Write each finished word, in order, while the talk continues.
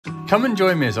Come and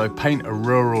join me as I paint a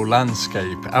rural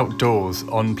landscape outdoors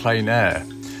on plein air.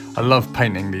 I love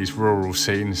painting these rural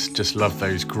scenes, just love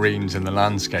those greens in the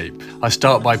landscape. I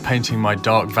start by painting my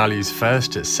dark values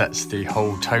first. It sets the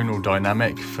whole tonal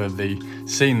dynamic for the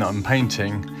scene that I'm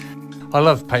painting. I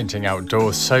love painting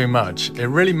outdoors so much. It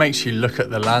really makes you look at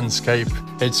the landscape.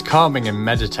 It's calming and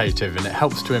meditative, and it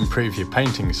helps to improve your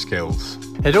painting skills.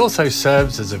 It also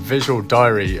serves as a visual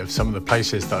diary of some of the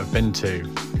places that I've been to.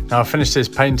 Now I finished this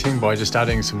painting by just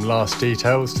adding some last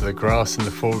details to the grass in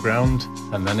the foreground,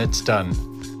 and then it's done.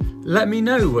 Let me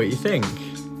know what you think.